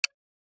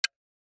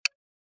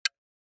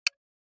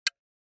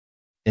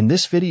In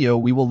this video,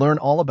 we will learn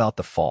all about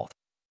the fault,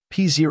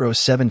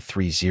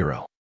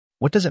 P0730.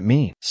 What does it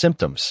mean,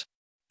 symptoms,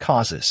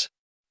 causes,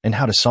 and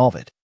how to solve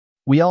it.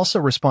 We also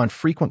respond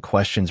frequent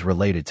questions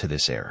related to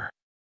this error.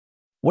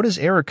 What does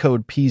error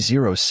code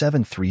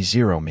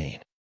P0730 mean?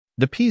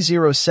 The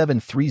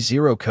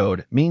P0730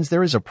 code means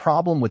there is a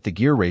problem with the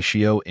gear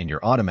ratio in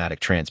your automatic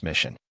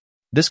transmission.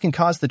 This can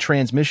cause the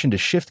transmission to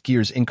shift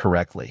gears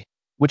incorrectly,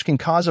 which can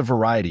cause a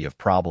variety of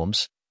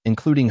problems,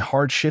 including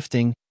hard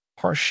shifting,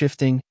 harsh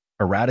shifting,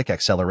 erratic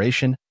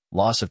acceleration,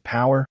 loss of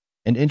power,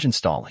 and engine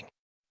stalling.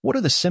 What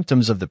are the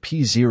symptoms of the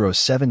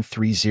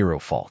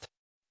P0730 fault?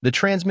 The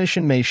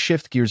transmission may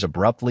shift gears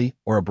abruptly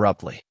or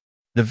abruptly.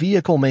 The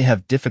vehicle may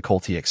have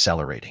difficulty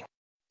accelerating.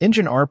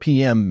 Engine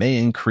RPM may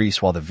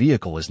increase while the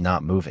vehicle is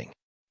not moving.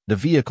 The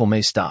vehicle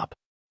may stop.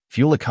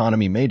 Fuel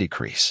economy may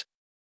decrease.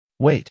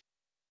 Wait.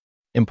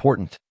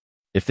 Important.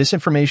 If this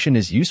information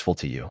is useful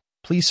to you,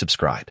 please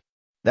subscribe.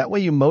 That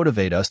way you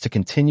motivate us to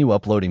continue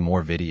uploading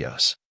more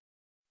videos.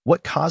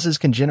 What causes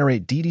can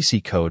generate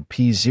DDC code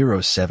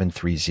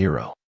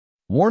P0730?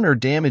 Worn or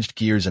damaged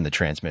gears in the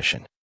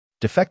transmission.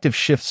 Defective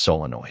shift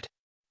solenoid.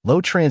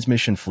 Low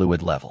transmission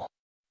fluid level.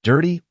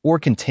 Dirty or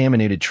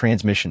contaminated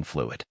transmission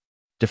fluid.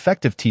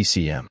 Defective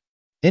TCM.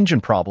 Engine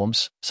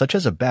problems, such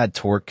as a bad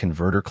torque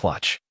converter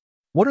clutch.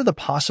 What are the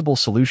possible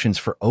solutions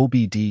for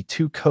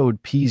OBD2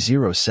 code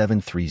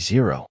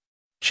P0730?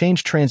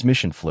 Change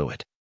transmission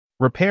fluid.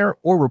 Repair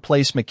or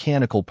replace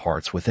mechanical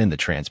parts within the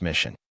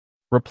transmission.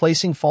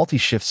 Replacing faulty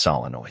shift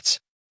solenoids.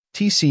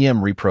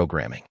 TCM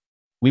reprogramming.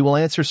 We will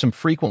answer some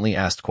frequently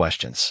asked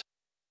questions.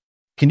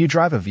 Can you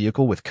drive a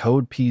vehicle with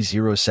code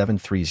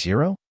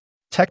P0730?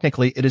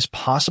 Technically, it is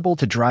possible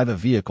to drive a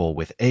vehicle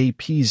with a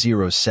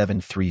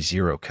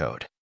P0730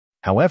 code.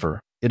 However,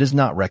 it is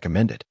not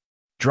recommended.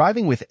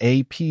 Driving with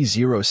a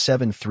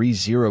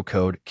P0730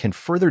 code can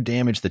further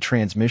damage the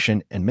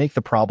transmission and make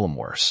the problem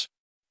worse.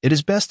 It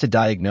is best to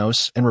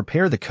diagnose and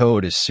repair the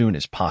code as soon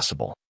as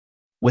possible.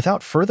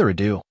 Without further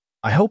ado,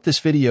 I hope this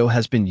video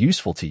has been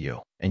useful to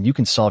you and you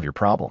can solve your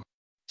problem.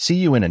 See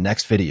you in a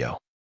next video.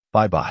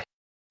 Bye-bye.